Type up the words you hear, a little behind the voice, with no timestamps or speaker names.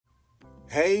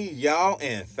Hey y'all,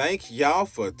 and thank y'all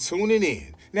for tuning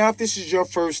in. Now, if this is your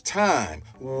first time,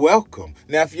 welcome.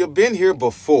 Now, if you've been here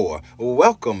before,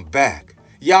 welcome back.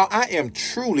 Y'all, I am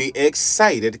truly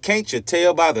excited. Can't you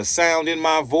tell by the sound in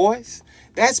my voice?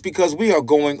 That's because we are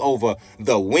going over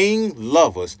the Wing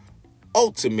Lovers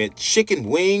Ultimate Chicken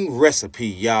Wing Recipe,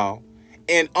 y'all.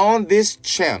 And on this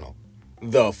channel,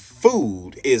 the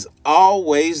food is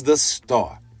always the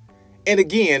star. And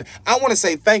again, I want to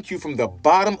say thank you from the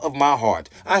bottom of my heart.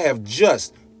 I have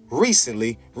just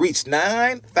recently reached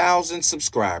 9,000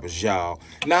 subscribers, y'all.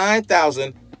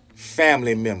 9,000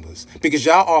 family members. Because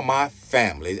y'all are my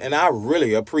family, and I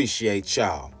really appreciate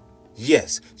y'all.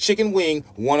 Yes, Chicken Wing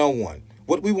 101.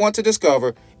 What we want to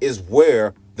discover is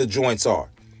where the joints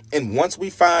are. And once we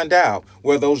find out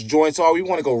where those joints are, we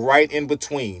want to go right in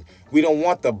between. We don't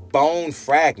want the bone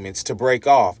fragments to break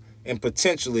off and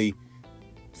potentially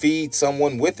feed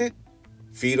someone with it,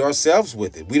 feed ourselves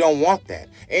with it. We don't want that.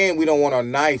 And we don't want our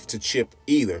knife to chip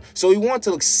either. So we want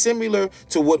to look similar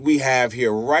to what we have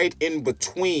here, right in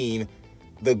between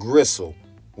the gristle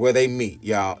where they meet,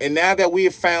 y'all. And now that we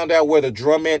have found out where the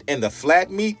drumette and the flat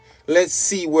meet, let's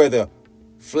see where the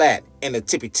flat and the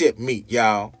tippy tip meet,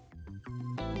 y'all.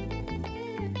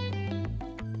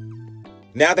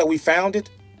 Now that we found it,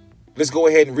 let's go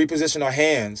ahead and reposition our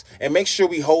hands and make sure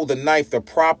we hold the knife the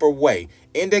proper way.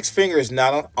 Index finger is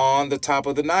not on the top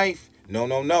of the knife. No,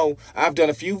 no, no. I've done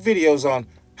a few videos on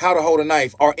how to hold a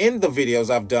knife, or in the videos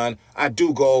I've done, I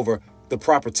do go over the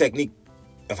proper technique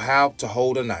of how to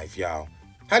hold a knife, y'all.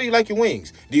 How do you like your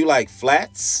wings? Do you like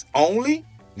flats only?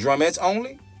 Drumettes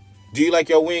only? Do you like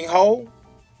your wing whole?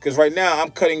 Because right now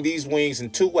I'm cutting these wings in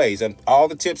two ways. And all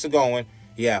the tips are going.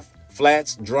 You have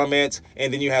flats, drumettes,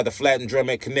 and then you have the flat and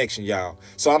drumette connection, y'all.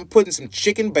 So I'm putting some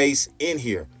chicken base in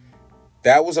here.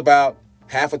 That was about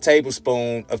half a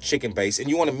tablespoon of chicken base, and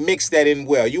you want to mix that in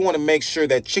well. You want to make sure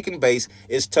that chicken base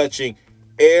is touching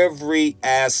every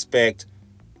aspect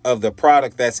of the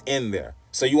product that's in there.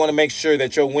 So you want to make sure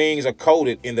that your wings are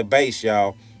coated in the base,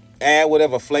 y'all. Add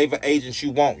whatever flavor agents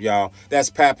you want, y'all. That's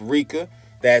paprika.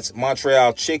 That's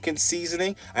Montreal chicken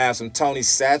seasoning. I have some Tony's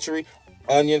Satchery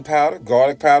onion powder,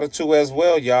 garlic powder too as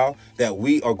well, y'all, that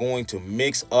we are going to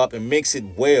mix up and mix it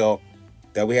well,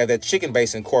 that we have that chicken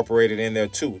base incorporated in there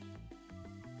too.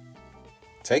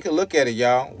 Take a look at it,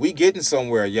 y'all. We getting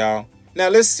somewhere, y'all. Now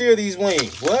let's sear these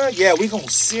wings. What? Yeah, we gonna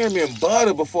sear them in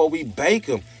butter before we bake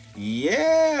them.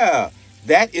 Yeah,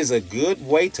 that is a good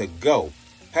way to go.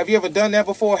 Have you ever done that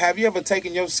before? Have you ever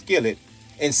taken your skillet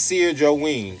and seared your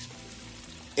wings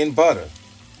in butter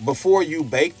before you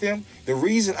bake them? The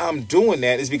reason I'm doing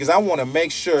that is because I want to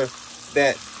make sure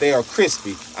that they are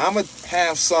crispy. I'm going to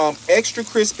have some extra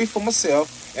crispy for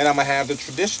myself, and I'm going to have the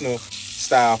traditional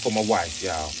style for my wife,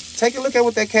 y'all. Take a look at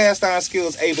what that cast iron skillet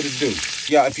is able to do.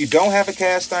 Y'all, if you don't have a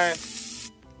cast iron,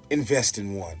 invest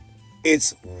in one.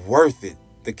 It's worth it.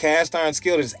 The cast iron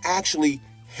skillet is actually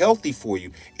healthy for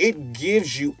you. It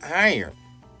gives you iron,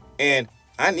 and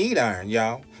I need iron,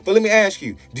 y'all. But let me ask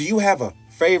you, do you have a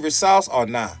favorite sauce or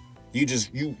not?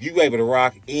 You able to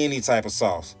rock any type of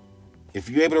sauce. If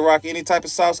you're able to rock any type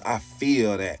of sauce, I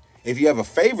feel that. If you have a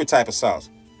favorite type of sauce,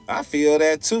 I feel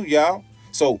that too, y'all.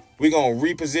 So we're going to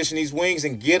reposition these wings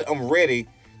and get them ready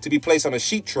to be placed on a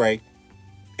sheet tray.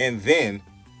 And then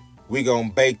we're going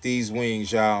to bake these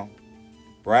wings, y'all.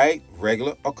 Right?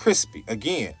 Regular or crispy.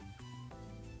 Again,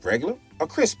 regular or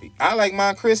crispy. I like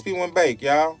mine crispy when baked,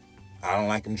 y'all. I don't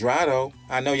like them dry, though.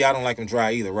 I know y'all don't like them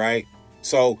dry either, right?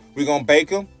 So we're going to bake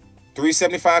them.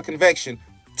 375 convection,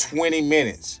 20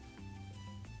 minutes.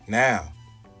 Now,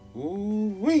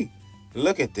 ooh-wee,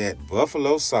 look at that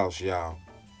buffalo sauce, y'all.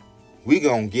 We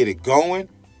gonna get it going,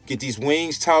 get these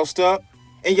wings tossed up.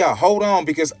 And y'all, hold on,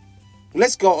 because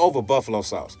let's go over buffalo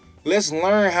sauce. Let's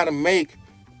learn how to make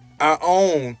our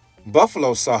own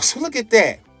buffalo sauce. Look at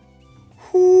that.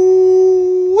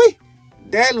 Ooh-wee,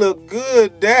 that look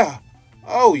good there.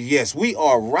 Oh, yes, we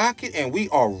are rocking and we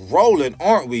are rolling,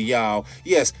 aren't we, y'all?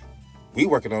 Yes. We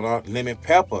working on our lemon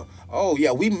pepper. Oh,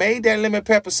 yeah, we made that lemon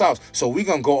pepper sauce. So we're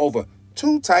going to go over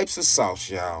two types of sauce,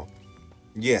 y'all.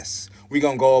 Yes, we're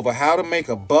going to go over how to make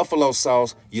a buffalo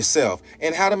sauce yourself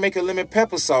and how to make a lemon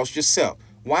pepper sauce yourself.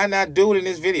 Why not do it in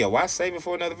this video? Why save it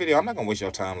for another video? I'm not going to waste your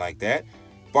time like that.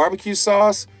 Barbecue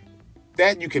sauce,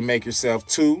 that you can make yourself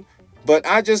too. But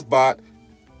I just bought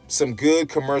some good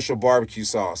commercial barbecue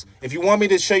sauce. If you want me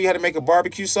to show you how to make a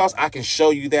barbecue sauce, I can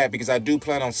show you that, because I do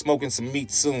plan on smoking some meat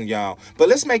soon, y'all. But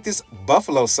let's make this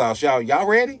buffalo sauce, y'all. Y'all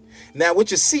ready? Now, what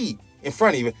you see in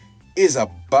front of you is a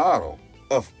bottle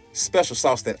of special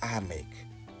sauce that I make.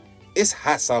 It's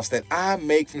hot sauce that I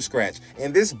make from scratch.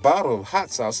 And this bottle of hot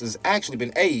sauce has actually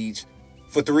been aged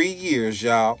for 3 years,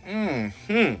 y'all.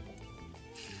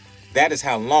 That is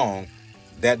how long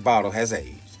that bottle has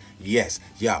aged. Yes,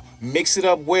 y'all, mix it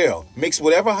up well. Mix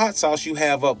whatever hot sauce you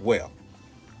have up well.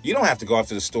 You don't have to go off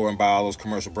to the store and buy all those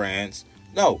commercial brands.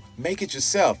 No, make it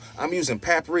yourself. I'm using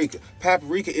paprika.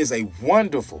 Paprika is a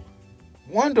wonderful,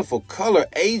 wonderful color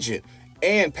agent.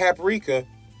 And paprika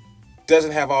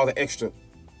doesn't have all the extra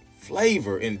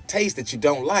flavor and taste that you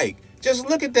don't like. Just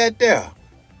look at that there.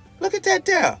 Look at that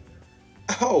there.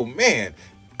 Oh, man.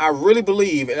 I really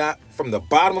believe, and from the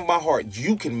bottom of my heart,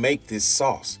 you can make this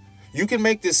sauce. You can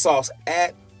make this sauce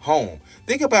at home.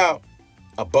 Think about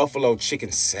a buffalo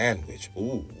chicken sandwich.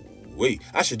 Ooh, wait,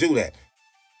 I should do that.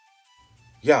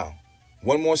 Y'all,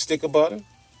 one more stick of butter.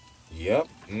 Yep,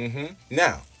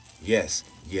 Now, yes,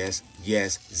 zest.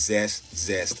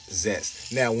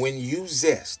 Now, when you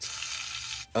zest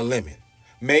a lemon,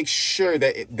 make sure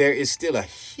that there is still a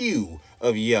hue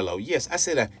of yellow. Yes, I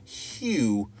said a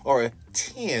hue or a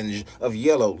tinge of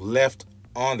yellow left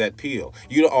on that peel.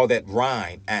 Or that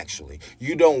rind, actually.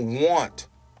 You don't want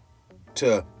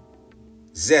to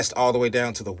zest all the way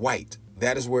down to the white.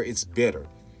 That is where it's bitter.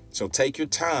 So take your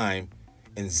time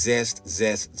and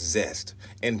zest.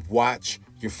 And watch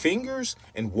your fingers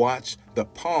and watch the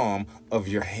palm of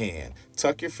your hand.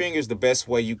 Tuck your fingers the best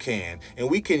way you can. And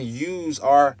we can use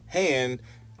our hand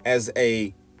as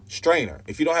a strainer.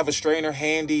 If you don't have a strainer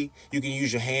handy, you can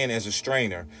use your hand as a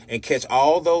strainer and catch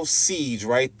all those seeds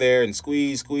right there and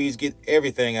squeeze, get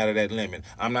everything out of that lemon.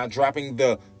 I'm not dropping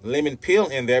the lemon peel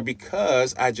in there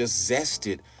because I just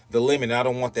zested the lemon. I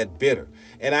don't want that bitter.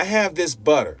 And I have this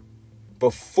butter.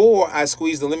 Before I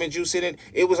squeezed the lemon juice in it,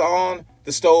 it was on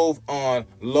the stove on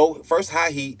first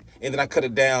high heat, and then I cut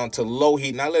it down to low heat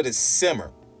and I let it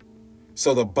simmer.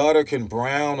 So the butter can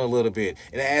brown a little bit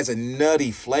and it adds a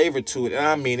nutty flavor to it. And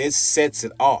I mean, it sets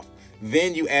it off.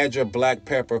 Then you add your black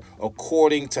pepper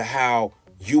according to how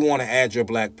you want to add your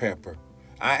black pepper.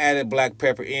 I added black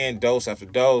pepper in dose after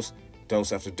dose.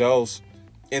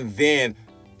 And then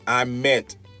I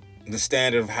met the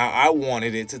standard of how I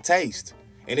wanted it to taste.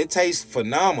 And it tastes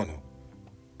phenomenal.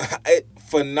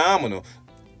 Phenomenal.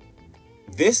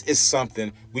 This is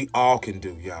something we all can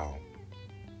do, y'all.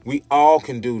 We all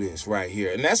can do this right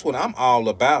here. And that's what I'm all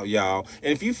about, y'all.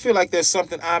 And if you feel like there's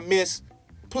something I miss,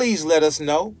 please let us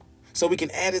know so we can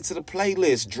add it to the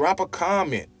playlist. Drop a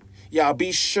comment. Y'all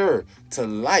be sure to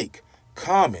like,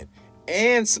 comment,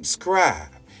 and subscribe.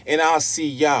 And I'll see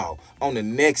y'all on the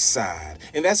next side.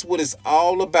 And that's what it's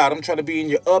all about. I'm trying to be in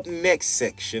your up next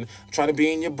section. I'm trying to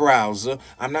be in your browser.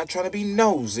 I'm not trying to be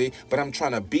nosy, but I'm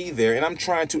trying to be there. And I'm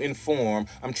trying to inform.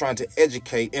 I'm trying to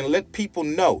educate and let people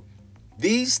know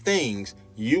these things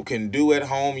you can do at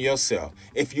home yourself.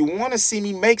 If you want to see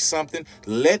me make something,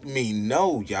 let me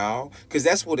know, y'all, because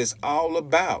that's what it's all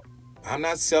about. I'm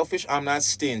not selfish. I'm not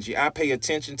stingy. I pay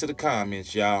attention to the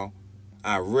comments, y'all.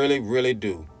 I really, really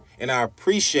do. And I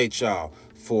appreciate y'all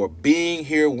for being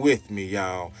here with me,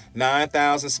 y'all.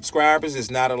 9,000 subscribers is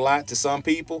not a lot to some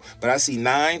people, but I see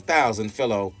 9,000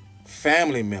 fellow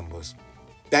family members.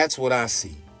 That's what I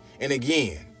see. And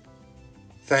again,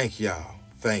 thank y'all.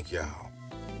 Thank y'all.